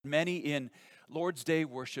many in Lord's Day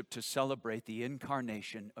worship to celebrate the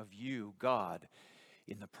incarnation of you, God,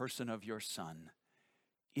 in the person of your Son,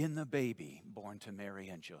 in the baby born to Mary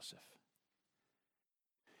and Joseph.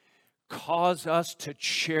 Cause us to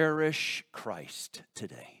cherish Christ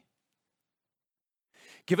today.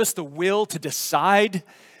 Give us the will to decide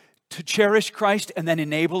to cherish Christ and then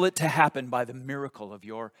enable it to happen by the miracle of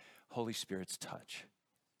your Holy Spirit's touch.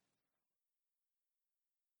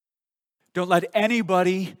 Don't let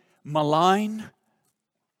anybody malign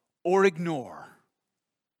or ignore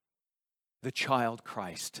the child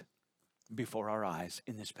Christ before our eyes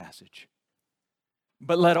in this passage.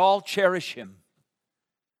 But let all cherish him,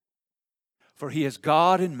 for he is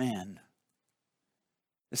God and man,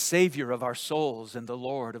 the Savior of our souls and the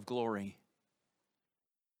Lord of glory,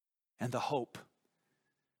 and the hope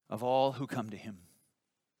of all who come to him.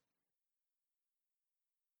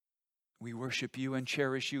 We worship you and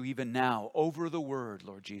cherish you even now over the word,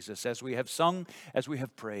 Lord Jesus, as we have sung, as we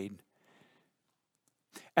have prayed,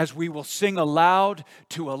 as we will sing aloud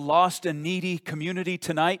to a lost and needy community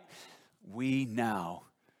tonight. We now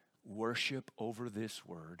worship over this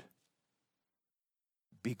word.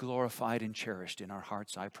 Be glorified and cherished in our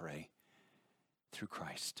hearts, I pray, through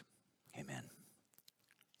Christ. Amen.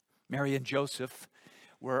 Mary and Joseph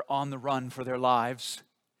were on the run for their lives.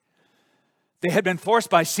 They had been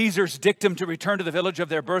forced by Caesar's dictum to return to the village of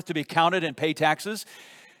their birth to be counted and pay taxes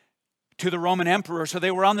to the Roman emperor. So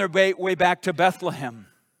they were on their way back to Bethlehem.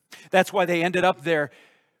 That's why they ended up there.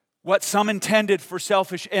 What some intended for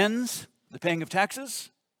selfish ends, the paying of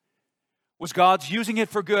taxes, was God's using it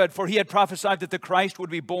for good, for he had prophesied that the Christ would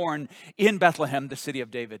be born in Bethlehem, the city of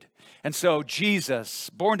David. And so Jesus,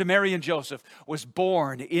 born to Mary and Joseph, was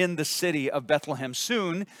born in the city of Bethlehem.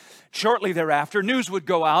 Soon, shortly thereafter, news would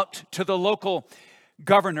go out to the local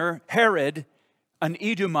governor, Herod, an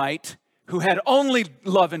Edomite, who had only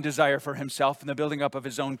love and desire for himself and the building up of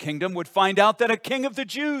his own kingdom, would find out that a king of the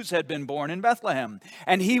Jews had been born in Bethlehem.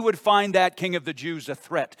 And he would find that king of the Jews a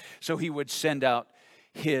threat. So he would send out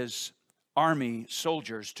his army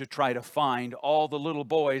soldiers to try to find all the little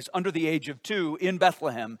boys under the age of 2 in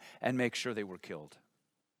Bethlehem and make sure they were killed.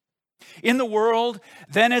 In the world,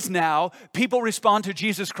 then as now, people respond to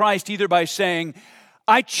Jesus Christ either by saying,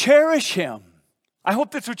 I cherish him. I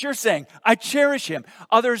hope that's what you're saying. I cherish him.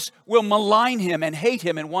 Others will malign him and hate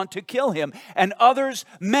him and want to kill him. And others,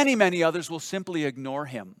 many, many others, will simply ignore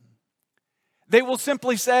him. They will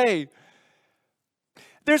simply say,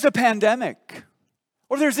 there's a pandemic.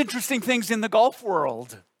 Or there's interesting things in the golf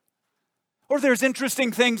world. Or there's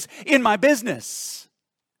interesting things in my business.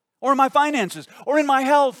 Or in my finances. Or in my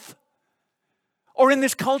health. Or in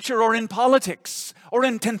this culture. Or in politics. Or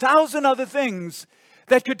in 10,000 other things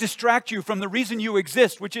that could distract you from the reason you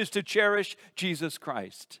exist, which is to cherish Jesus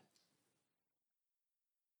Christ.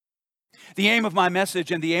 The aim of my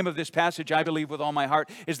message and the aim of this passage, I believe with all my heart,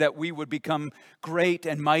 is that we would become great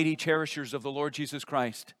and mighty cherishers of the Lord Jesus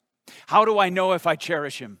Christ. How do I know if I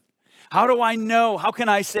cherish him? How do I know? How can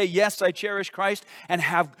I say, yes, I cherish Christ and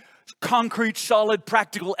have concrete, solid,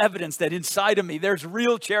 practical evidence that inside of me there's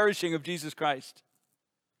real cherishing of Jesus Christ?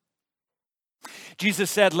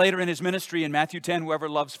 Jesus said later in his ministry in Matthew 10, whoever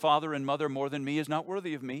loves father and mother more than me is not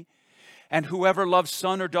worthy of me. And whoever loves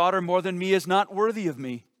son or daughter more than me is not worthy of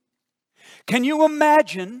me. Can you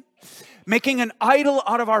imagine making an idol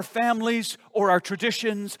out of our families or our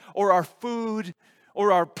traditions or our food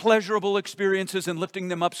or our pleasurable experiences and lifting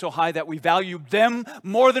them up so high that we value them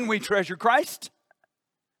more than we treasure Christ?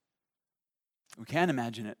 We can't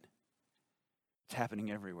imagine it. It's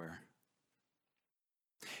happening everywhere.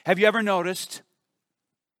 Have you ever noticed,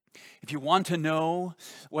 if you want to know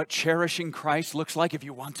what cherishing Christ looks like, if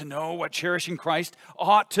you want to know what cherishing Christ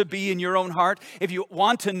ought to be in your own heart, if you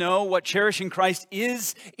want to know what cherishing Christ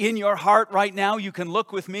is in your heart right now, you can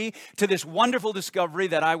look with me to this wonderful discovery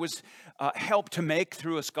that I was helped to make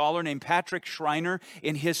through a scholar named Patrick Schreiner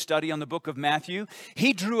in his study on the book of Matthew.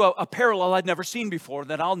 He drew a parallel I'd never seen before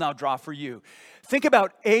that I'll now draw for you. Think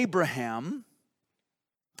about Abraham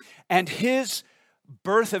and his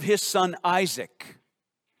birth of his son Isaac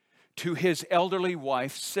to his elderly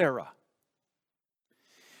wife Sarah.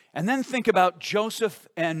 And then think about Joseph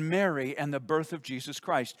and Mary and the birth of Jesus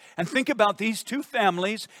Christ. And think about these two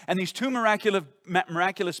families and these two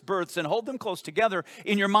miraculous births and hold them close together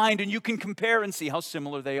in your mind, and you can compare and see how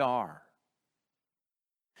similar they are.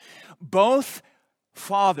 Both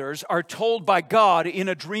fathers are told by God in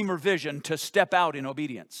a dream or vision to step out in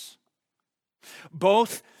obedience.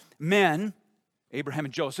 Both men, Abraham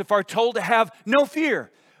and Joseph, are told to have no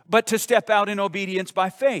fear, but to step out in obedience by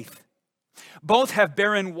faith. Both have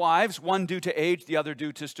barren wives, one due to age, the other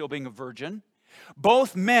due to still being a virgin.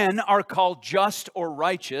 Both men are called just or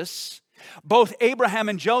righteous. Both Abraham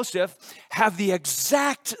and Joseph have the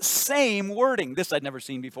exact same wording. This I'd never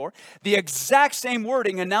seen before. The exact same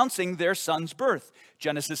wording announcing their son's birth.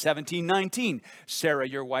 Genesis 17:19. Sarah,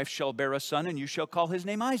 your wife, shall bear a son, and you shall call his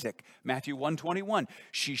name Isaac. Matthew 1:21.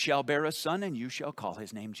 She shall bear a son, and you shall call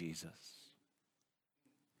his name Jesus.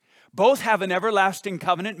 Both have an everlasting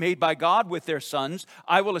covenant made by God with their sons.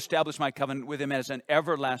 I will establish my covenant with him as an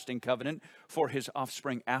everlasting covenant for his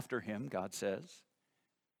offspring after him, God says.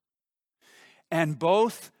 And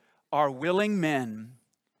both are willing men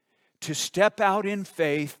to step out in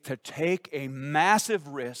faith, to take a massive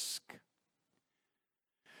risk,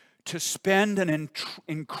 to spend an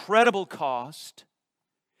incredible cost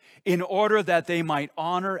in order that they might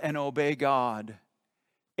honor and obey God.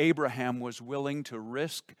 Abraham was willing to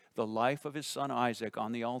risk the life of his son Isaac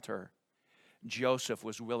on the altar. Joseph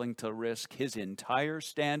was willing to risk his entire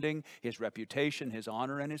standing, his reputation, his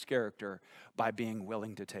honor, and his character by being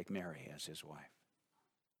willing to take Mary as his wife.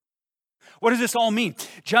 What does this all mean?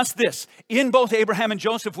 Just this. In both Abraham and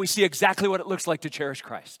Joseph, we see exactly what it looks like to cherish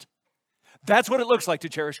Christ. That's what it looks like to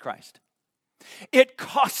cherish Christ. It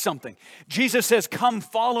costs something. Jesus says, come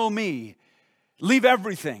follow me. Leave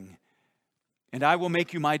everything, and I will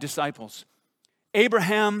make you my disciples.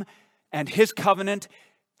 Abraham and his covenant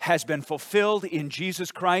has been fulfilled in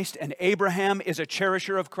Jesus Christ, and Abraham is a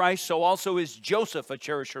cherisher of Christ, so also is Joseph a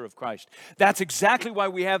cherisher of Christ. That's exactly why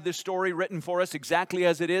we have this story written for us exactly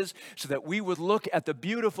as it is, so that we would look at the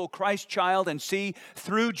beautiful Christ child and see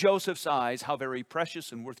through Joseph's eyes how very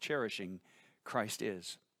precious and worth cherishing Christ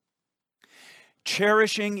is.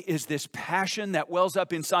 Cherishing is this passion that wells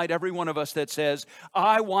up inside every one of us that says,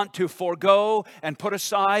 I want to forego and put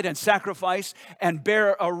aside and sacrifice and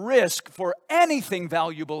bear a risk for anything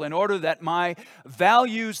valuable in order that my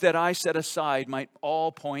values that I set aside might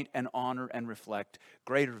all point and honor and reflect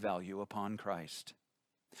greater value upon Christ.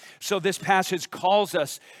 So this passage calls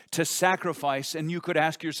us to sacrifice, and you could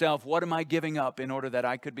ask yourself, what am I giving up in order that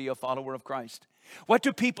I could be a follower of Christ? What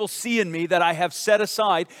do people see in me that I have set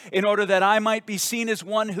aside in order that I might be seen as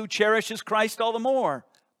one who cherishes Christ all the more?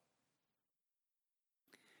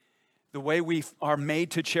 The way we are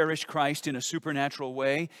made to cherish Christ in a supernatural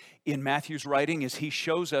way in Matthew's writing is he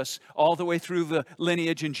shows us all the way through the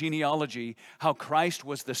lineage and genealogy how Christ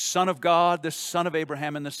was the Son of God, the Son of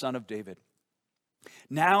Abraham, and the Son of David.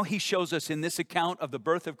 Now he shows us in this account of the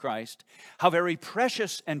birth of Christ how very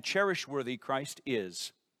precious and cherish-worthy Christ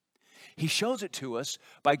is. He shows it to us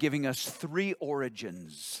by giving us three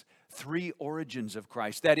origins of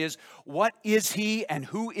Christ. That is, what is he and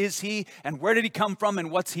who is he and where did he come from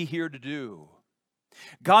and what's he here to do?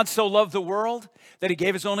 God so loved the world that he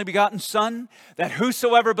gave his only begotten Son, that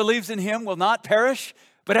whosoever believes in him will not perish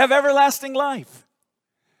but have everlasting life.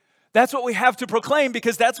 That's what we have to proclaim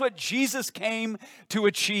because that's what Jesus came to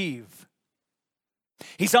achieve.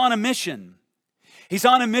 He's on a mission. He's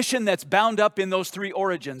on a mission that's bound up in those three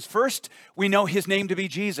origins. First, we know his name to be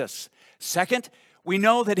Jesus. Second, we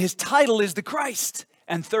know that his title is the Christ.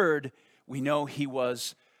 And third, we know he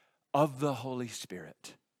was of the Holy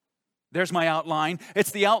Spirit. There's my outline.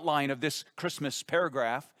 It's the outline of this Christmas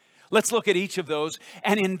paragraph. Let's look at each of those.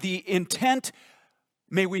 And in the intent,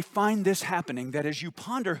 may we find this happening, that as you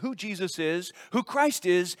ponder who Jesus is, who Christ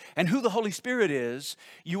is, and who the Holy Spirit is,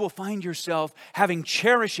 you will find yourself having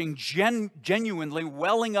cherishing genuinely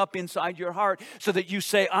welling up inside your heart so that you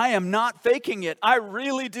say, I am not faking it. I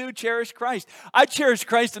really do cherish Christ. I cherish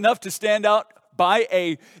Christ enough to stand out by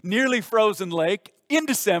a nearly frozen lake in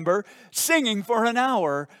December singing for an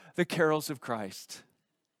hour the carols of Christ.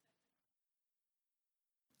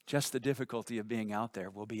 Just the difficulty of being out there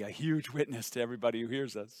will be a huge witness to everybody who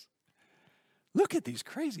hears us. Look at these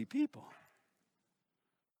crazy people.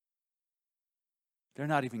 They're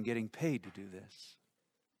not even getting paid to do this.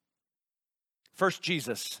 First,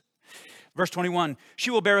 Jesus. Verse 21, she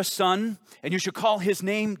will bear a son, and you shall call his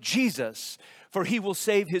name Jesus, for he will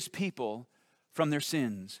save his people from their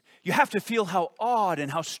sins. You have to feel how odd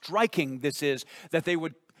and how striking this is that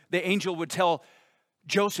the angel would tell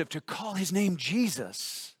Joseph to call his name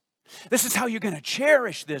Jesus. This is how you're going to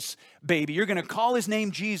cherish this baby. You're going to call his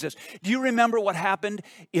name Jesus. Do you remember what happened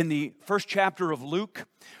in the first chapter of Luke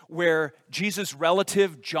where Jesus'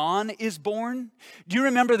 relative John is born? Do you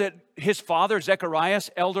remember that his father, Zechariah,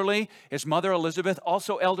 elderly, his mother, Elizabeth,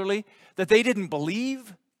 also elderly, that they didn't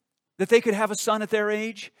believe that they could have a son at their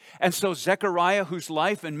age? And so Zechariah, whose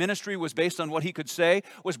life and ministry was based on what he could say,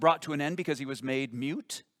 was brought to an end because he was made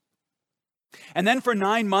mute. And then for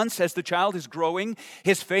 9 months, as the child is growing,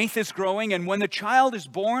 his faith is growing. And when the child is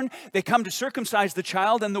born, they come to circumcise the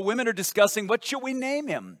child, and the women are discussing, what shall we name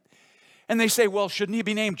him? And they say, well, shouldn't he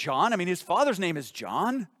be named John? I mean, his father's name is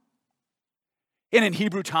John. And in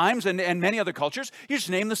Hebrew times and many other cultures, you just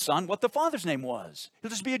name the son what the father's name was. He'll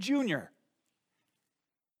just be a junior.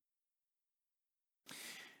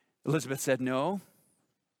 Elizabeth said, no,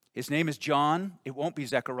 his name is John. It won't be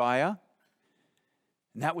Zechariah.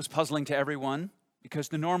 And that was puzzling to everyone because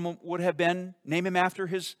the norm would have been name him after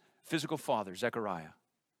his physical father, Zechariah.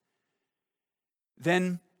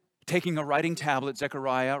 Then, taking a writing tablet,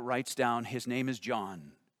 Zechariah writes down, his name is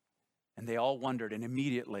John. And they all wondered, and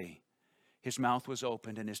immediately his mouth was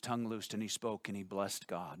opened and his tongue loosed, and he spoke and he blessed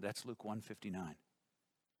God. That's Luke 1:59.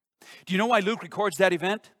 Do you know why Luke records that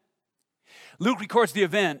event? Luke records the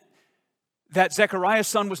event that Zechariah's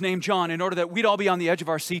son was named John in order that we'd all be on the edge of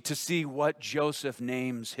our seat to see what Joseph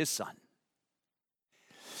names his son.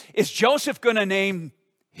 Is Joseph going to name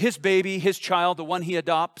his baby, his child, the one he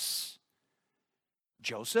adopts,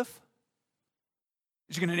 Joseph?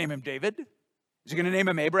 Is he going to name him David? Is he going to name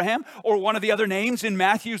him Abraham? Or one of the other names in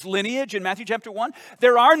Matthew's lineage in Matthew chapter 1?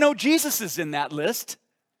 There are no Jesuses in that list.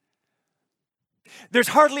 There's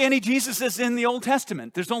hardly any Jesuses in the Old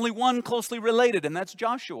Testament. There's only one closely related, and that's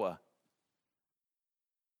Joshua.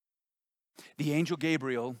 The angel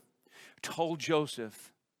Gabriel told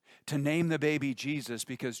Joseph to name the baby Jesus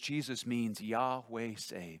because Jesus means Yahweh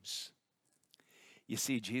saves. You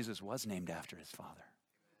see, Jesus was named after his father.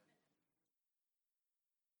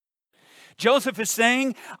 Joseph is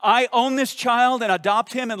saying, I own this child and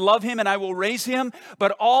adopt him and love him and I will raise him,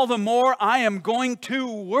 but all the more I am going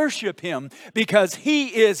to worship him because he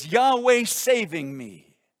is Yahweh saving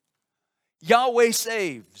me. Yahweh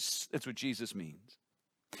saves. That's what Jesus means.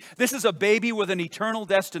 This is a baby with an eternal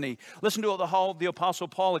destiny. Listen to how the Apostle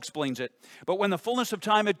Paul explains it. But when the fullness of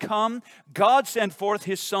time had come, God sent forth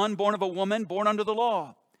his son, born of a woman, born under the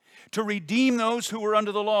law, to redeem those who were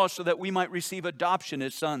under the law so that we might receive adoption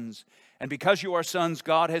as sons. And because you are sons,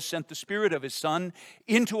 God has sent the Spirit of his Son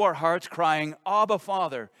into our hearts, crying, Abba,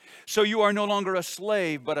 Father. So you are no longer a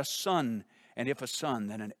slave, but a son. And if a son,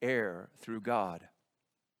 then an heir through God.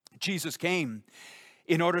 Jesus came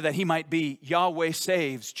in order that he might be Yahweh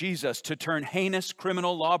saves, Jesus, to turn heinous,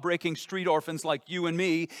 criminal, law-breaking street orphans like you and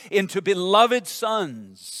me into beloved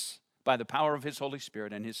sons by the power of his Holy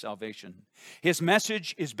Spirit and his salvation. His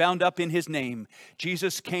message is bound up in his name.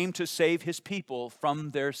 Jesus came to save his people from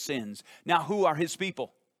their sins. Now, who are his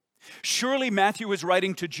people? Surely Matthew is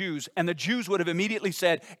writing to Jews, and the Jews would have immediately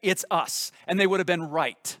said, it's us, and they would have been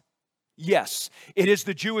right. Yes, it is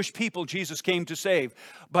the Jewish people Jesus came to save.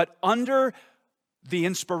 But under the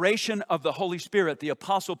inspiration of the Holy Spirit, the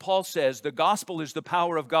Apostle Paul says, the gospel is the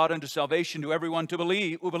power of God unto salvation to everyone who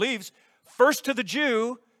believes, first to the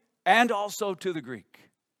Jew, and also to the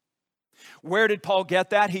Greek. Where did Paul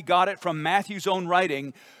get that? He got it from Matthew's own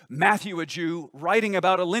writing. Matthew, a Jew, writing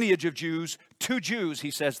about a lineage of Jews to Jews,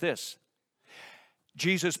 he says this.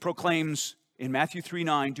 Jesus proclaims in Matthew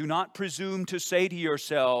 3:9, do not presume to say to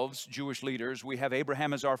yourselves, Jewish leaders, we have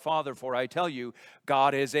Abraham as our father, for I tell you,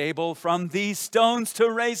 God is able from these stones to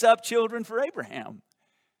raise up children for Abraham.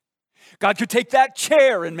 God could take that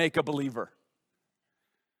chair and make a believer.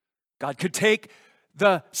 God could take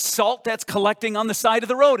the salt that's collecting on the side of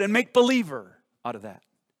the road and make believer out of that.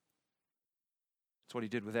 That's what he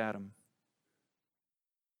did with Adam.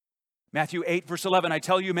 Matthew 8, verse 11, I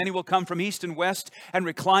tell you, many will come from east and west and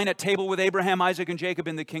recline at table with Abraham, Isaac, and Jacob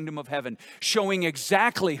in the kingdom of heaven, showing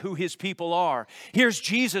exactly who his people are. Here's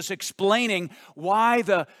Jesus explaining why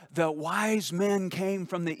the wise men came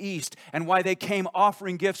from the east and why they came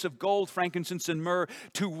offering gifts of gold, frankincense, and myrrh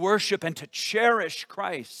to worship and to cherish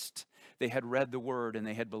Christ. They had read the word and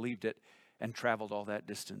they had believed it and traveled all that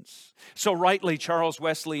distance. So rightly, Charles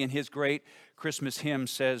Wesley in his great Christmas hymn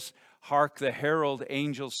says, hark the herald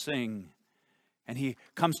angels sing. And he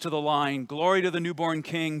comes to the line, glory to the newborn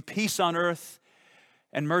King, peace on earth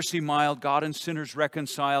and mercy mild, God and sinners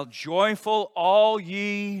reconciled. Joyful all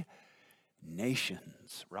ye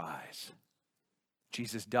nations rise.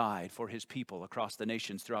 Jesus died for his people across the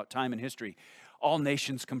nations throughout time and history. All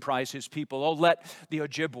nations comprise his people. Oh, let the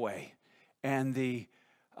Ojibwe and the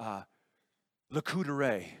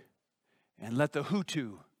Lakudere, and let the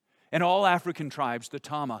Hutu and all African tribes, the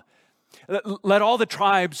Tama, let all the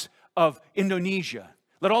tribes of Indonesia,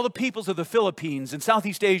 let all the peoples of the Philippines and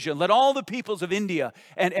Southeast Asia, let all the peoples of India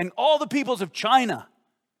and all the peoples of China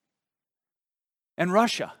and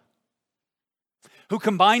Russia, who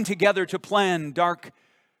combine together to plan dark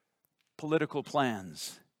political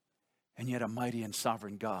plans, and yet a mighty and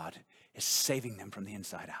sovereign God is saving them from the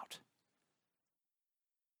inside out.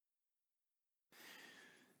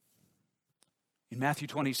 In Matthew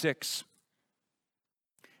 26,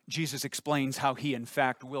 Jesus explains how he, in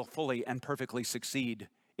fact, will fully and perfectly succeed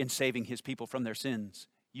in saving his people from their sins,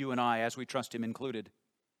 you and I, as we trust him included.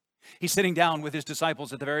 He's sitting down with his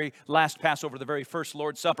disciples at the very last Passover, the very first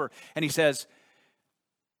Lord's Supper, and he says,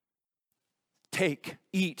 "Take,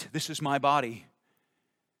 eat, this is my body."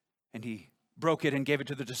 And he broke it and gave it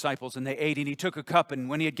to the disciples, and they ate. And he took a cup, and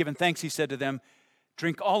when he had given thanks, he said to them,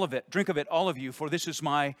 drink of it, all of you, for this is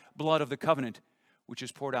my blood of the covenant, which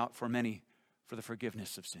is poured out for many for the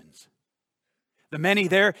forgiveness of sins. The many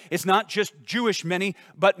there is not just Jewish many,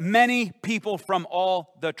 but many people from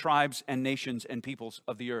all the tribes and nations and peoples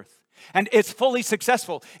of the earth. And it's fully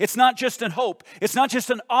successful. It's not just an hope. It's not just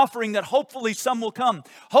an offering that hopefully some will come.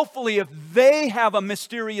 Hopefully, if they have a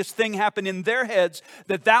mysterious thing happen in their heads,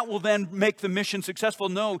 that will then make the mission successful.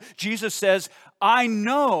 No, Jesus says, I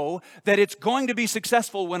know that it's going to be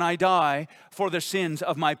successful when I die for the sins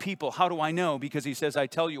of my people. How do I know? Because he says, I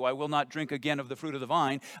tell you, I will not drink again of the fruit of the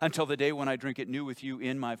vine until the day when I drink it new with you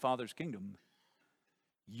in my Father's kingdom.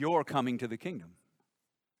 You're coming to the kingdom.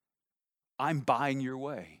 I'm buying your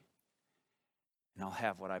way. And I'll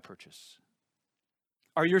have what I purchase.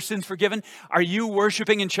 Are your sins forgiven? Are you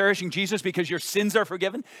worshiping and cherishing Jesus because your sins are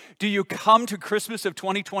forgiven? Do you come to Christmas of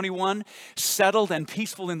 2021 settled and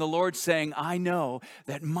peaceful in the Lord, saying, I know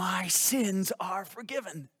that my sins are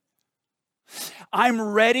forgiven. I'm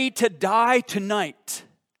ready to die tonight.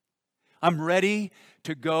 I'm ready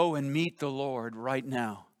to go and meet the Lord right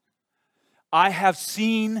now. I have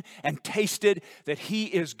seen and tasted that he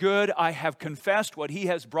is good. I have confessed what he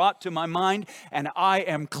has brought to my mind, and I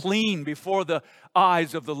am clean before the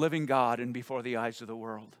eyes of the living God and before the eyes of the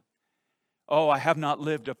world. Oh, I have not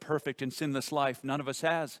lived a perfect and sinless life. None of us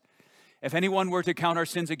has. If anyone were to count our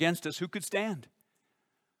sins against us, who could stand?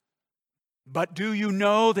 But do you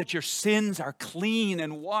know that your sins are clean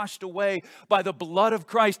and washed away by the blood of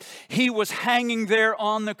Christ? He was hanging there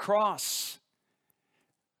on the cross,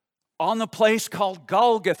 on the place called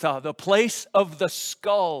Golgotha, the place of the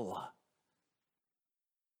skull,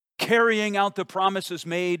 carrying out the promises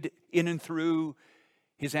made in and through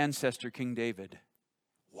his ancestor, King David,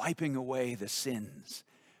 wiping away the sins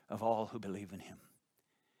of all who believe in him.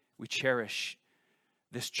 We cherish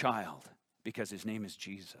this child because his name is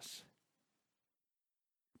Jesus.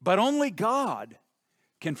 But only God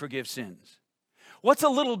can forgive sins. What's a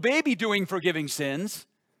little baby doing forgiving sins?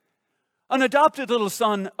 An adopted little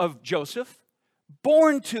son of Joseph,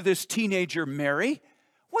 born to this teenager Mary.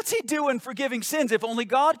 What's he doing forgiving sins if only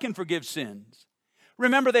God can forgive sins?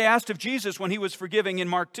 Remember, they asked of Jesus when he was forgiving in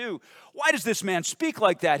Mark 2, why does this man speak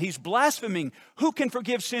like that? He's blaspheming. Who can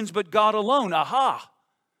forgive sins but God alone? Aha!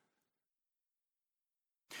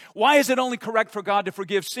 Why is it only correct for God to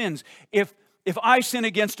forgive sins? If I sin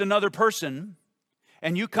against another person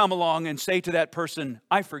and you come along and say to that person,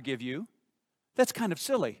 I forgive you, that's kind of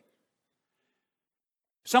silly.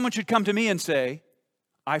 Someone should come to me and say,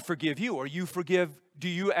 I forgive you, or do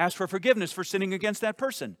you ask for forgiveness for sinning against that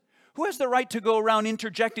person? Who has the right to go around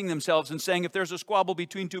interjecting themselves and saying, if there's a squabble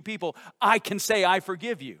between two people, I can say, I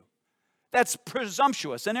forgive you? That's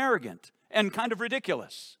presumptuous and arrogant and kind of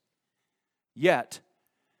ridiculous. Yet,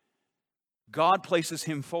 God places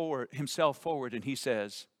himself forward, and he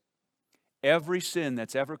says, every sin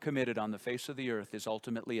that's ever committed on the face of the earth is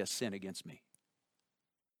ultimately a sin against me.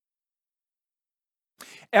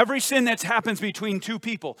 Every sin that happens between two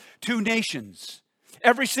people, two nations,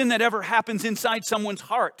 every sin that ever happens inside someone's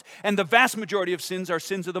heart, and the vast majority of sins are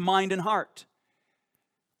sins of the mind and heart,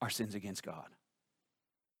 are sins against God.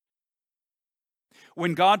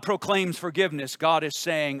 When God proclaims forgiveness, God is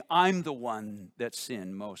saying, I'm the one that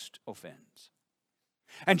sin most offends.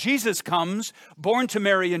 And Jesus comes, born to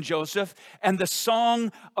Mary and Joseph, and the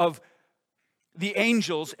song of the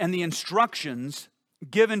angels and the instructions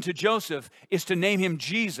given to Joseph is to name him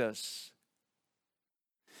Jesus,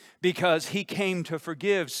 because he came to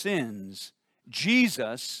forgive sins.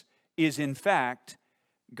 Jesus is in fact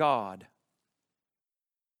God.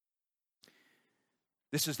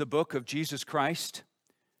 This is the book of Jesus Christ.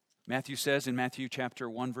 Matthew says in Matthew chapter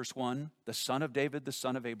 1 verse 1, the son of David, the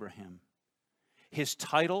son of Abraham. His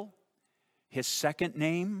title, his second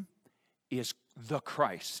name is the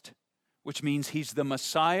Christ, which means he's the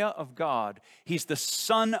Messiah of God. He's the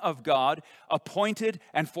Son of God, appointed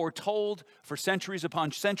and foretold for centuries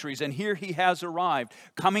upon centuries. And here he has arrived,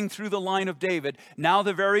 coming through the line of David, now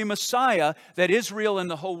the very Messiah that Israel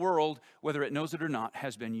and the whole world, whether it knows it or not,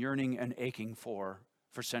 has been yearning and aching for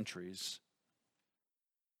centuries.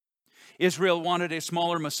 Israel wanted a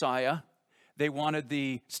smaller Messiah. They wanted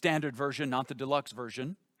the standard version, not the deluxe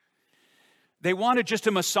version. They wanted just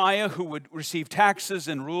a Messiah who would receive taxes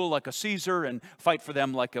and rule like a Caesar and fight for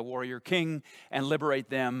them like a warrior king and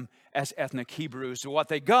liberate them as ethnic Hebrews. So what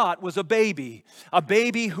they got was a baby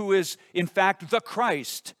who is in fact the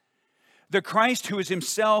Christ who is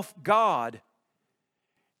himself God.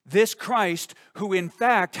 This Christ who in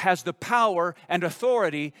fact has the power and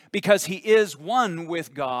authority because he is one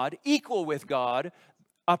with God, equal with God,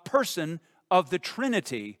 a person of the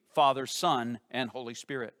Trinity, Father, Son, and Holy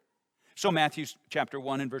Spirit. So Matthew chapter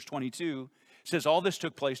 1 and verse 22 says, all this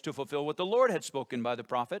took place to fulfill what the Lord had spoken by the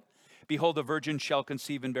prophet. Behold, the virgin shall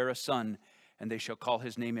conceive and bear a son, and they shall call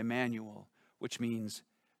his name Emmanuel, which means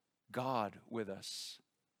God with us.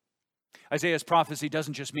 Isaiah's prophecy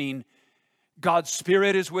doesn't just mean God's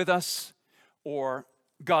Spirit is with us, or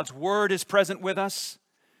God's Word is present with us,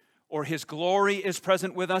 or his glory is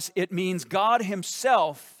present with us. It means God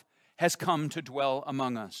himself has come to dwell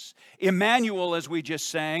among us. Emmanuel, as we just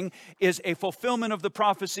sang, is a fulfillment of the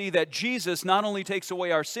prophecy that Jesus not only takes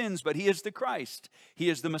away our sins, but he is the Christ. He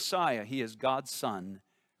is the Messiah. He is God's Son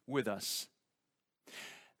with us.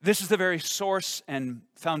 This is the very source and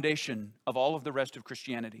foundation of all of the rest of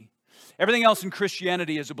Christianity. Everything else in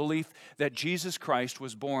Christianity is a belief that Jesus Christ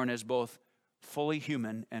was born as both fully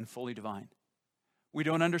human and fully divine. We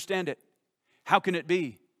don't understand it. How can it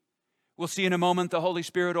be? We'll see in a moment the Holy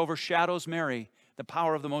Spirit overshadows Mary. The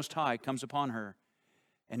power of the Most High comes upon her,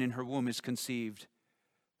 and in her womb is conceived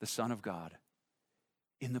the Son of God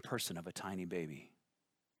in the person of a tiny baby.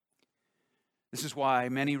 This is why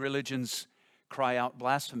many religions cry out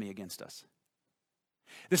blasphemy against us.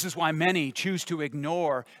 This is why many choose to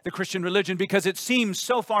ignore the Christian religion, because it seems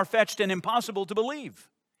so far-fetched and impossible to believe.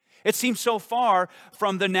 It seems so far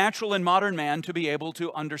from the natural and modern man to be able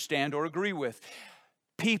to understand or agree with.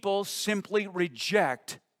 People simply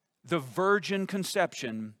reject the virgin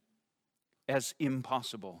conception as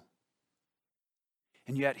impossible.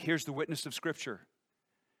 And yet, here's the witness of Scripture.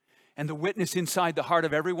 And the witness inside the heart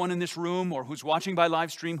of everyone in this room or who's watching by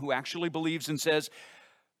live stream who actually believes and says,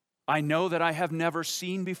 I know that I have never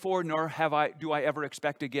seen before, nor do I ever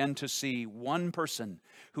expect again to see one person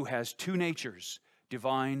who has two natures,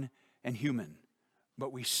 divine and human.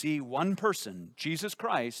 But we see one person, Jesus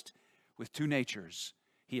Christ, with two natures.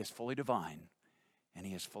 He is fully divine and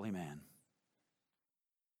he is fully man.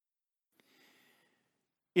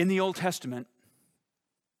 In the Old Testament,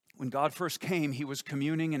 when God first came, he was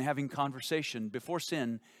communing and having conversation before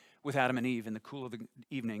sin with Adam and Eve in the cool of the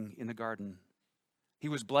evening in the garden. He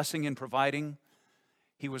was blessing and providing.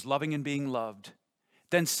 He was loving and being loved.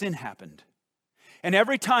 Then sin happened. And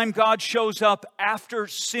every time God shows up after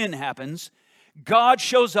sin happens, God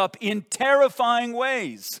shows up in terrifying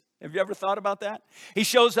ways. Have you ever thought about that? He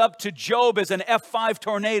shows up to Job as an F5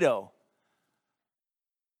 tornado.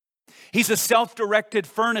 He's a self-directed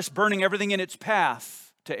furnace burning everything in its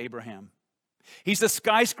path to Abraham. He's a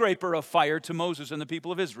skyscraper of fire to Moses and the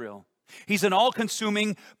people of Israel. He's an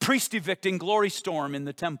all-consuming, priest-evicting glory storm in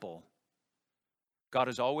the temple. God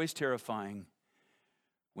is always terrifying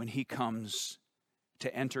when he comes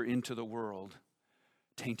to enter into the world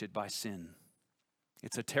tainted by sin.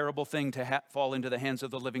 It's a terrible thing to fall into the hands of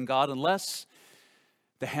the living God unless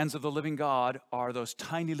the hands of the living God are those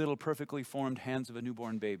tiny little perfectly formed hands of a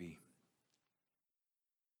newborn baby.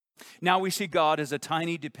 Now we see God as a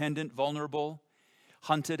tiny, dependent, vulnerable,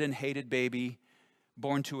 hunted and hated baby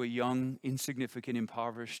born to a young, insignificant,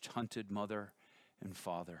 impoverished, hunted mother and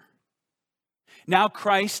father. Now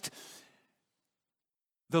Christ,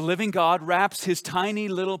 the living God, wraps his tiny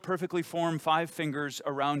little perfectly formed 5 fingers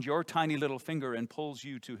around your tiny little finger and pulls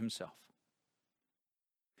you to himself.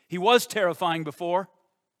 He was terrifying before.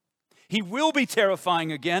 He will be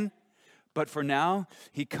terrifying again. But for now,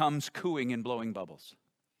 he comes cooing and blowing bubbles.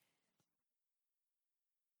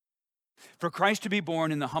 For Christ to be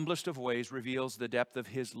born in the humblest of ways reveals the depth of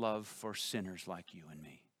his love for sinners like you and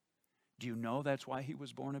me. Do you know that's why he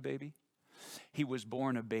was born a baby? He was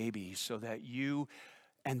born a baby so that you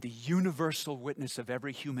and the universal witness of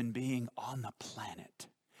every human being on the planet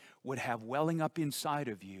would have welling up inside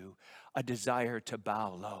of you a desire to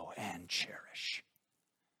bow low and cherish.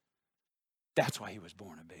 That's why he was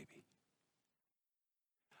born a baby.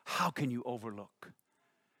 How can you overlook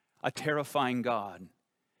a terrifying God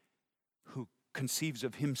who conceives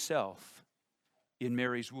of himself in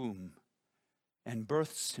Mary's womb and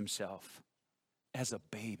births himself as a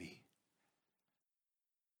baby?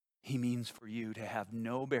 He means for you to have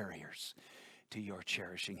no barriers to your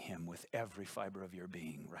cherishing him with every fiber of your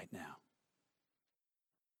being right now.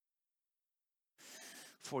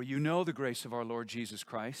 For you know the grace of our Lord Jesus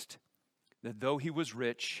Christ, that though he was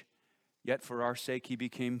rich, yet for our sake he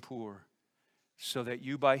became poor, so that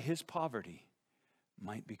you by his poverty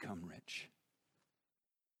might become rich.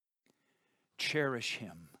 Cherish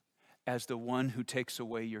him as the one who takes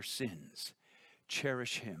away your sins.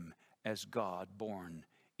 Cherish him as God born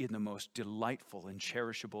in the most delightful and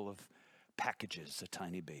cherishable of packages, a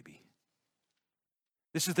tiny baby.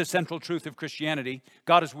 This is the central truth of Christianity.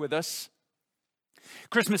 God is with us.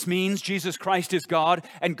 Christmas means Jesus Christ is God,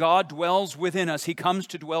 and God dwells within us. He comes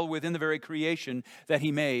to dwell within the very creation that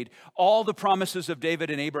he made. All the promises of David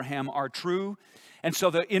and Abraham are true. And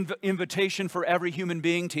so the invitation for every human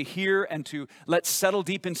being to hear and to let settle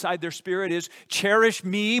deep inside their spirit is, cherish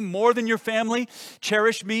me more than your family.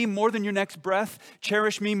 Cherish me more than your next breath.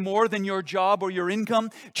 Cherish me more than your job or your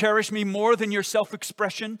income. Cherish me more than your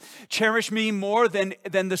self-expression. Cherish me more than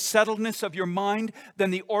the settledness of your mind,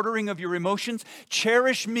 than the ordering of your emotions.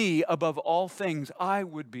 Cherish me above all things. I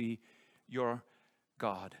would be your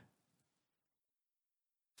God.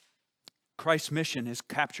 Christ's mission is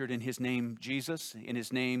captured in his name, Jesus, in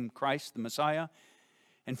his name, Christ, the Messiah.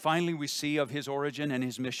 And finally, we see of his origin and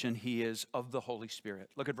his mission, he is of the Holy Spirit.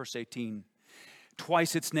 Look at verse 18.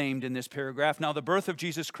 Twice it's named in this paragraph. Now, the birth of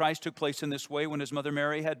Jesus Christ took place in this way when his mother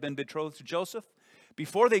Mary had been betrothed to Joseph.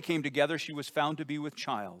 Before they came together, she was found to be with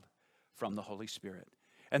child from the Holy Spirit.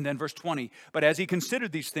 And then verse 20, but as he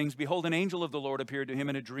considered these things, behold, an angel of the Lord appeared to him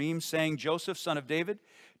in a dream, saying, Joseph, son of David,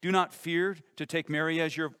 do not fear to take Mary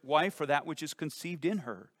as your wife, for that which is conceived in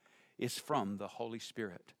her is from the Holy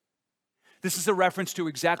Spirit. This is a reference to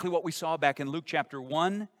exactly what we saw back in Luke chapter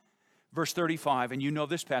 1, verse 35, and you know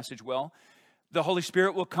this passage well. The Holy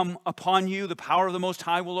Spirit will come upon you, the power of the Most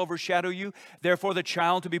High will overshadow you, therefore the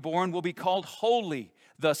child to be born will be called Holy,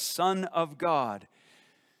 the Son of God.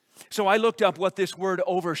 So I looked up what this word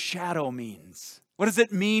overshadow means. What does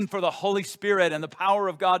it mean for the Holy Spirit and the power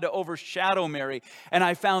of God to overshadow Mary? And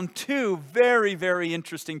I found two very, very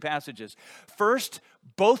interesting passages. First,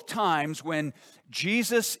 both times when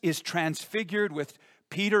Jesus is transfigured with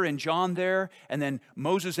Peter and John there, and then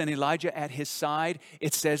Moses and Elijah at his side,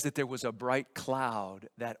 it says that there was a bright cloud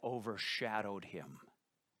that overshadowed him.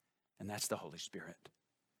 And that's the Holy Spirit.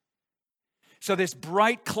 So this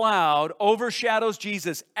bright cloud overshadows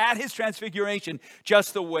Jesus at his transfiguration,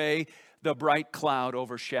 just the way the bright cloud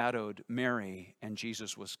overshadowed Mary and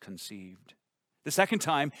Jesus was conceived. The second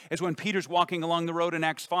time is when Peter's walking along the road in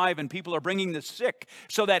Acts 5 and people are bringing the sick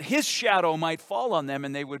so that his shadow might fall on them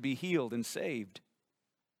and they would be healed and saved.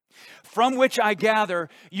 From which I gather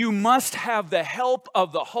you must have the help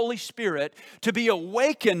of the Holy Spirit to be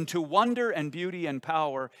awakened to wonder and beauty and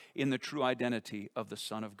power in the true identity of the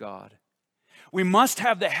Son of God. We must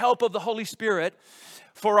have the help of the Holy Spirit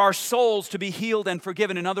for our souls to be healed and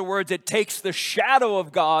forgiven. In other words, it takes the shadow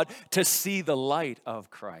of God to see the light of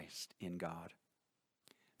Christ in God.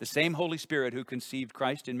 The same Holy Spirit who conceived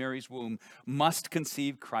Christ in Mary's womb must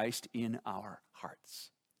conceive Christ in our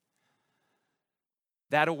hearts.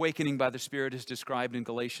 That awakening by the Spirit is described in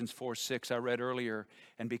Galatians 4:6 I read earlier.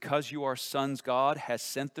 And because you are sons, God has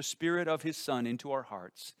sent the Spirit of his Son into our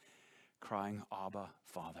hearts, crying, Abba,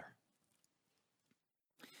 Father.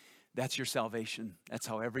 That's your salvation. That's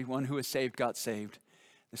how everyone who is saved got saved.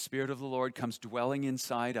 The Spirit of the Lord comes dwelling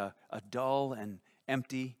inside a dull and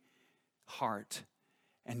empty heart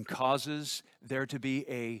and causes there to be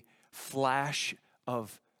a flash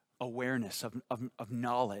of awareness, of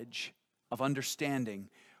knowledge, of understanding,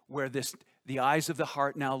 where the eyes of the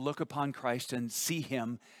heart now look upon Christ and see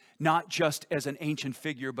him not just as an ancient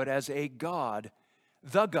figure, but as a God,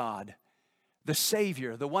 the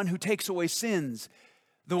Savior, the one who takes away sins,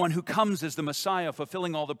 the one who comes as the Messiah,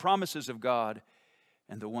 fulfilling all the promises of God,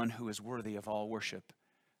 and the one who is worthy of all worship,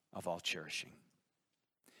 of all cherishing.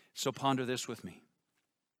 So ponder this with me.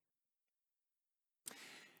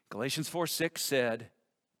 Galatians 4:6 said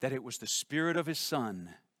that it was the Spirit of his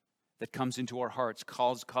Son that comes into our hearts,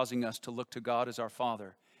 causing us to look to God as our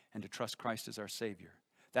Father and to trust Christ as our Savior.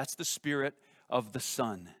 That's the Spirit of the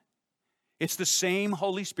Son. It's the same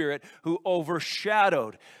Holy Spirit who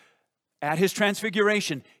overshadowed at his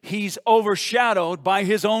transfiguration. He's overshadowed by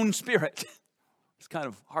his own Spirit. It's kind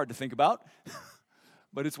of hard to think about,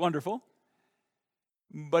 but it's wonderful.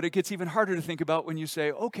 But it gets even harder to think about when you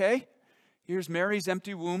say, okay, here's Mary's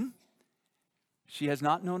empty womb. She has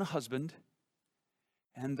not known a husband.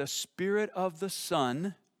 And the Spirit of the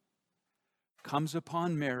Son comes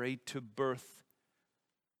upon Mary to birth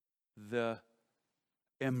the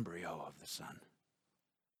embryo of the Son.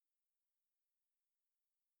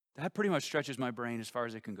 That pretty much stretches my brain as far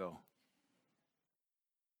as it can go.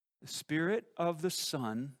 The Spirit of the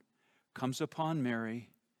Son comes upon Mary,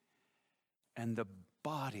 and the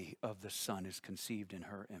body of the Son is conceived in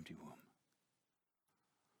her empty womb.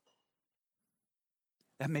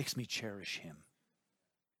 That makes me cherish him.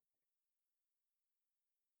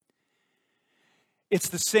 It's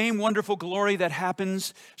the same wonderful glory that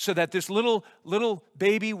happens so that this little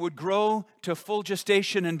baby would grow to full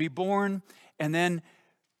gestation and be born, and then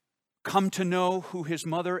come to know who his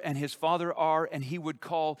mother and his father are, and he would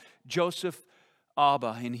call Joseph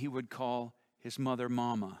Abba, and he would call his mother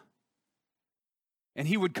Mama. And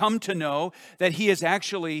he would come to know that he is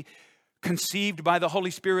actually conceived by the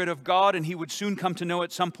Holy Spirit of God, and he would soon come to know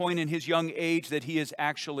at some point in his young age that he is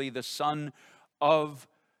actually the son of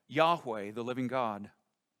Yahweh, the living God.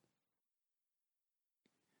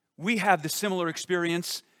 We have the similar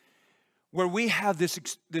experience where we have this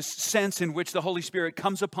sense in which the Holy Spirit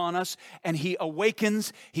comes upon us and he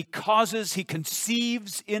awakens, he causes, he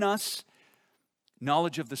conceives in us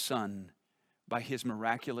knowledge of the Son by his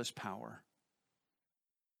miraculous power.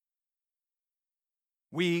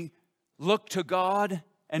 We look to God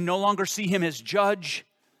and no longer see him as judge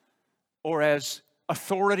or as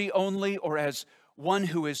authority only or as one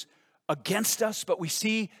who is against us, but we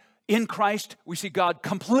see in Christ, we see God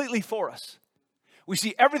completely for us. We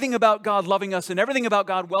see everything about God loving us and everything about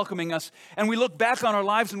God welcoming us, and we look back on our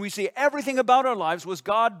lives and we see everything about our lives was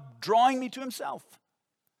God drawing me to himself.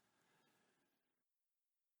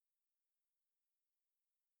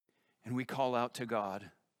 And we call out to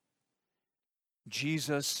God,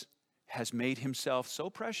 Jesus has made himself so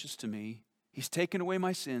precious to me. He's taken away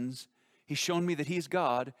my sins. He's shown me that he's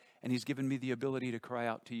God, and he's given me the ability to cry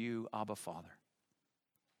out to you, Abba, Father.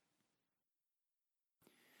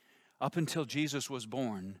 Up until Jesus was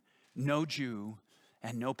born, no Jew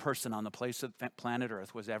and no person on the place of planet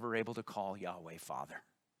Earth was ever able to call Yahweh Father.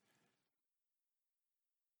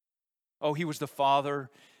 Oh, he was the father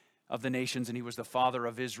of the nations, and he was the father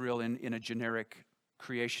of Israel in a generic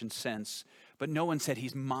creation sense. But no one said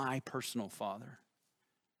he's my personal father.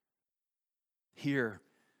 Here,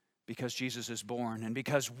 because Jesus is born, and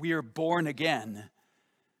because we're born again,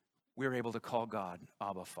 we're able to call God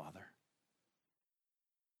Abba, Father.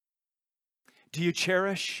 Do you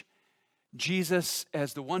cherish Jesus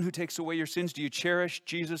as the one who takes away your sins? Do you cherish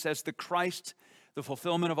Jesus as the Christ, the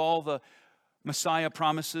fulfillment of all the Messiah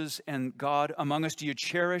promises and God among us? Do you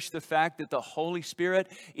cherish the fact that the Holy Spirit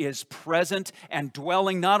is present and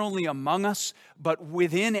dwelling not only among us, but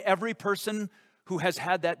within every person who has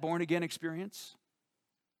had that born again experience?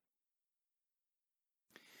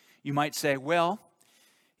 You might say, well,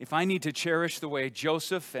 if I need to cherish the way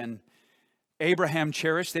Joseph and Abraham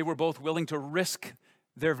cherished, they were both willing to risk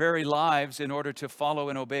their very lives in order to follow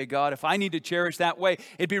and obey God. If I need to cherish that way,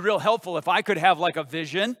 it'd be real helpful if I could have like a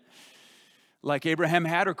vision like Abraham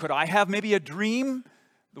had, or could I have maybe a dream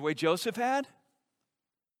the way Joseph had?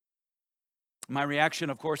 My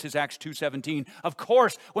reaction, of course, is Acts 2:17. Of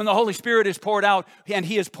course, when the Holy Spirit is poured out, and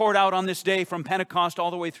he is poured out on this day from Pentecost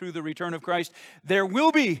all the way through the return of Christ, there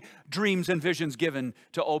will be dreams and visions given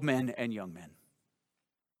to old men and young men.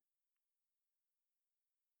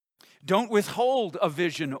 Don't withhold a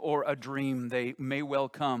vision or a dream. They may well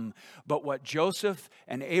come. But what Joseph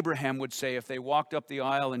and Abraham would say if they walked up the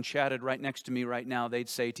aisle and chatted right next to me right now, they'd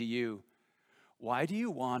say to you, why do you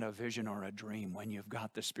want a vision or a dream when you've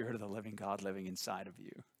got the Spirit of the living God living inside of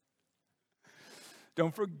you?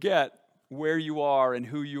 Don't forget where you are and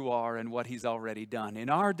who you are and what he's already done. In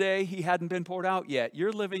our day, he hadn't been poured out yet.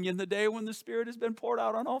 You're living in the day when the Spirit has been poured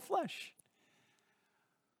out on all flesh.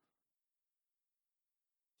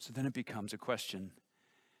 So then it becomes a question,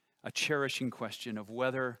 a cherishing question of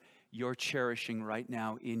whether you're cherishing right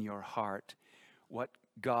now in your heart what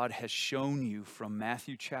God has shown you from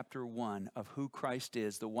Matthew chapter 1 of who Christ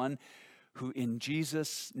is, the one who in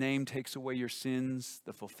Jesus' name takes away your sins,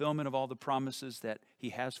 the fulfillment of all the promises that he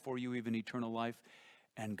has for you, even eternal life,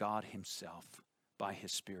 and God himself by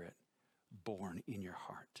his Spirit born in your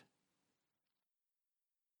heart.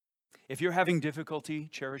 If you're having difficulty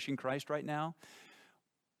cherishing Christ right now,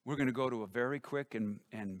 we're going to go to a very quick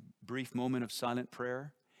and brief moment of silent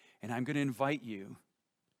prayer. And I'm going to invite you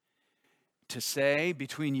to say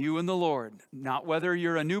between you and the Lord, not whether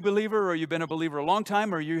you're a new believer or you've been a believer a long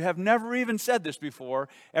time or you have never even said this before.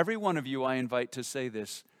 Every one of you I invite to say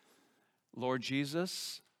this. Lord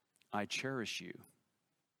Jesus, I cherish you.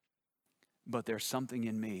 But there's something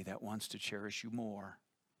in me that wants to cherish you more.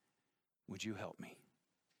 Would you help me?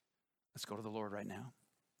 Let's go to the Lord right now.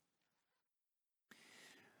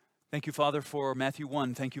 Thank you, Father, for Matthew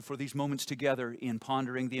 1. Thank you for these moments together in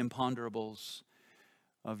pondering the imponderables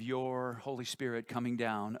of your Holy Spirit coming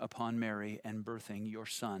down upon Mary and birthing your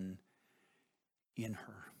Son in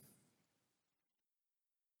her.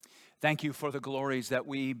 Thank you for the glories that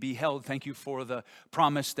we beheld. Thank you for the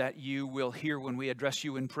promise that you will hear when we address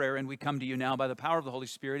you in prayer. And we come to you now by the power of the Holy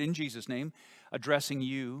Spirit in Jesus' name, addressing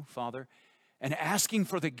you, Father, and asking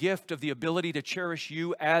for the gift of the ability to cherish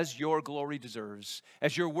you as your glory deserves,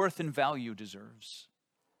 as your worth and value deserves.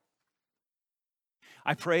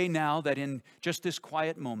 I pray now that in just this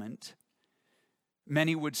quiet moment,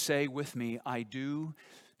 many would say with me, I do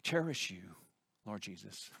cherish you, Lord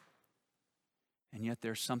Jesus. And yet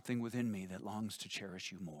there's something within me that longs to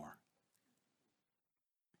cherish you more.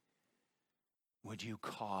 Would you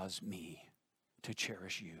cause me to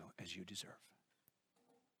cherish you as you deserve?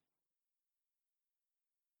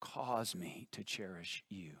 Cause me to cherish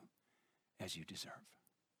you as you deserve.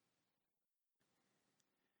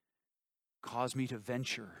 Cause me to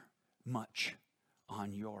venture much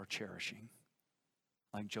on your cherishing,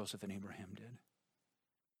 like Joseph and Abraham did.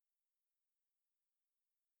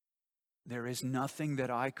 There is nothing that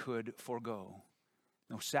I could forego,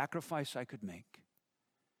 no sacrifice I could make,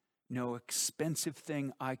 no expensive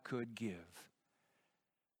thing I could give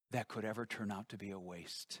that could ever turn out to be a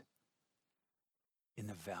waste in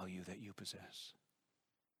the value that you possess.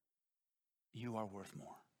 You are worth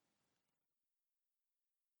more.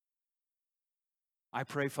 I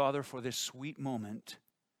pray, Father, for this sweet moment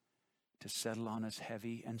to settle on us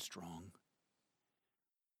heavy and strong,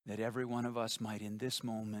 that every one of us might in this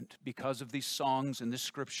moment, because of these songs and this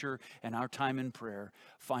scripture and our time in prayer,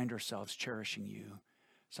 find ourselves cherishing you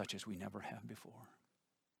such as we never have before.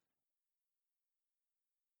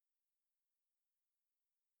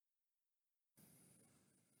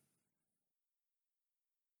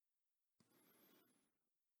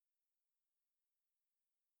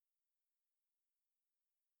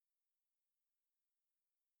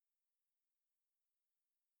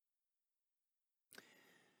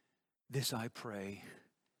 This I pray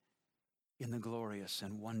in the glorious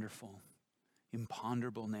and wonderful,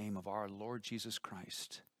 imponderable name of our Lord Jesus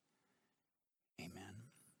Christ. Amen.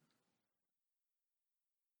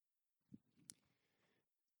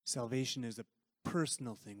 Salvation is a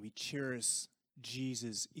personal thing. We cherish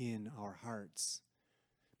Jesus in our hearts.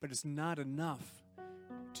 But it's not enough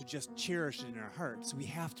to just cherish it in our hearts. We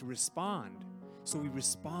have to respond. So we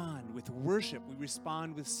respond with worship. We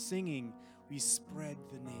respond with singing. We spread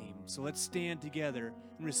the name. So let's stand together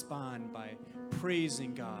and respond by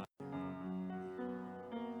praising God.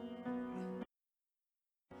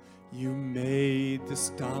 You made the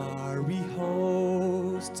starry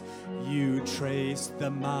host. You traced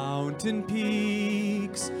the mountain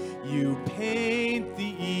peaks. You paint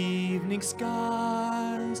the evening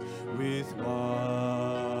skies with wonders.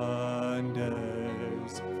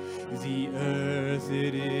 The earth,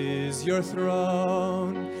 it is your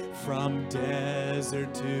throne. From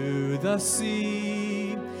desert to the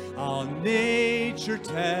sea, all nature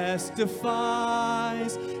testifies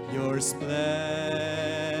your splendor.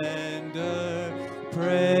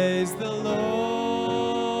 Praise the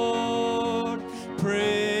Lord,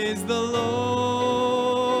 praise the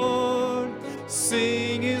Lord.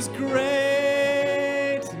 Sing his greatness,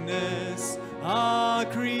 all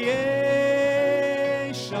creation.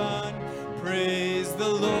 Praise the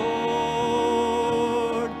Lord.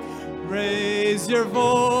 Raise your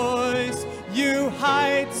voice, you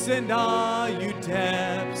heights and all you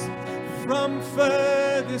depths, from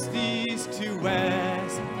furthest east to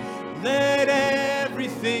west. Let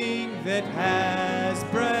everything that has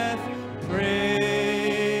breath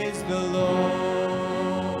praise the Lord.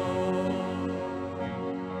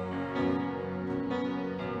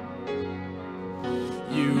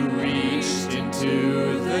 You reached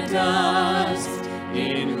into the dust,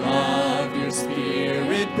 in love your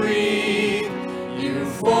spirit breathed. You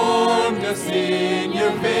formed us in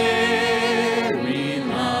your very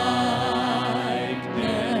likeness,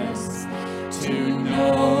 to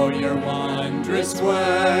know your wondrous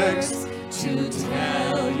works, to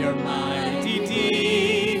tell your mighty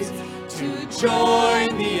deeds, to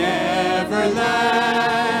join the everlasting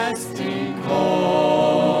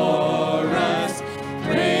chorus.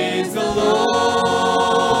 Praise the Lord,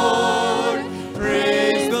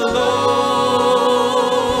 praise the Lord.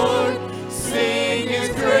 Sing his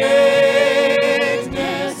greatness,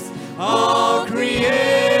 all creation.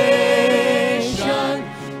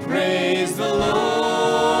 Praise the Lord.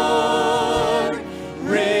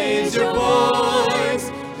 Raise your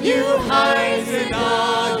voice, you heights and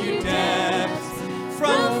all you depths,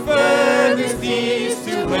 from furthest east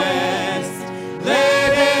to west.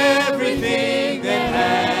 Let everything that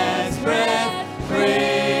has breath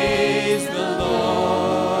praise the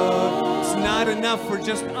Lord. It's not enough for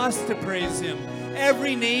just us to praise him.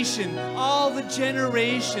 Every nation, all the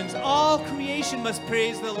generations, all creation must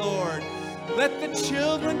praise the Lord. Let the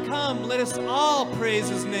children come, let us all praise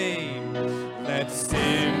his name. Let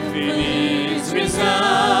symphonies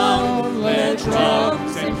resound, let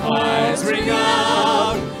drums and choirs ring out.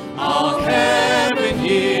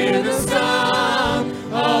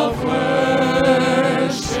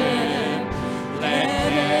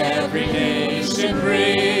 every nation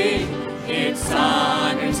bring its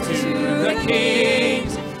honors to the King.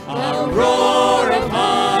 A roar of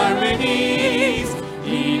harmonies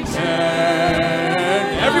eternal.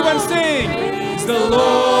 Everyone sing! Praise the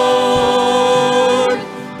Lord!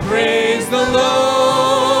 Praise the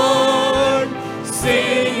Lord!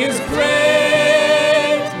 Sing His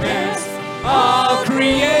greatness, all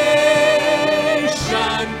creation.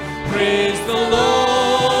 Praise the Lord!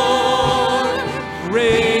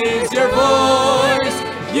 Raise your voice,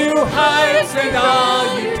 you heights and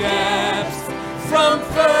all you depths, from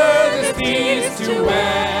furthest east to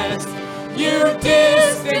west, you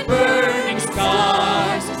distant burning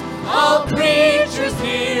stars, all creatures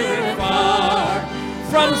near and far,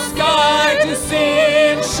 from sky to sea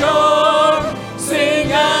and shore, sing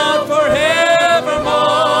out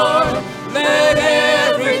forevermore. Let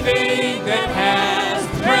everything that has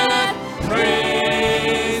breath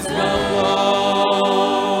praise the Lord.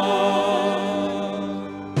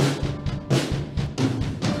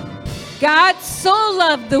 God so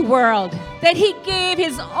loved the world that He gave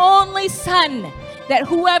His only Son, that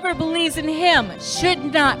whoever believes in Him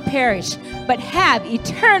should not perish, but have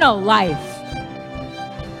eternal life.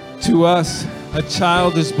 To us a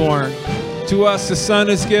child is born, to us a son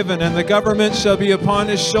is given, and the government shall be upon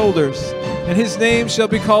His shoulders, and His name shall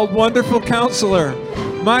be called Wonderful Counselor,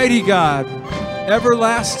 Mighty God,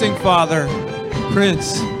 Everlasting Father,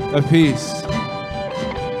 Prince of Peace.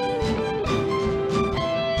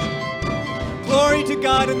 Glory to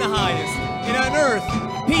God in the highest, and on earth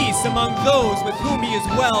peace among those with whom He is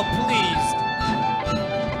well pleased.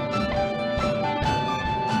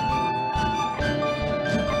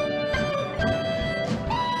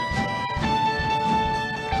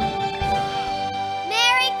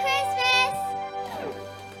 Merry Christmas!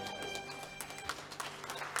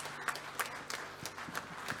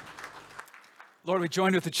 Lord, we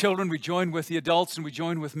join with the children, we join with the adults, and we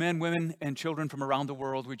join with men, women, and children from around the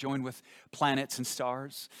world. We join with planets and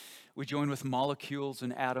stars. We join with molecules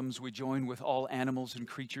and atoms. We join with all animals and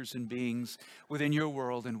creatures and beings within your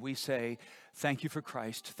world. And we say, thank you for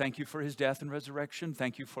Christ. Thank you for His death and resurrection.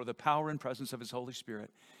 Thank you for the power and presence of His Holy Spirit.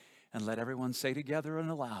 And let everyone say together and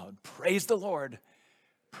aloud, praise the Lord.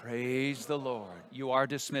 Praise the Lord. You are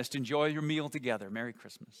dismissed. Enjoy your meal together. Merry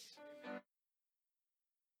Christmas.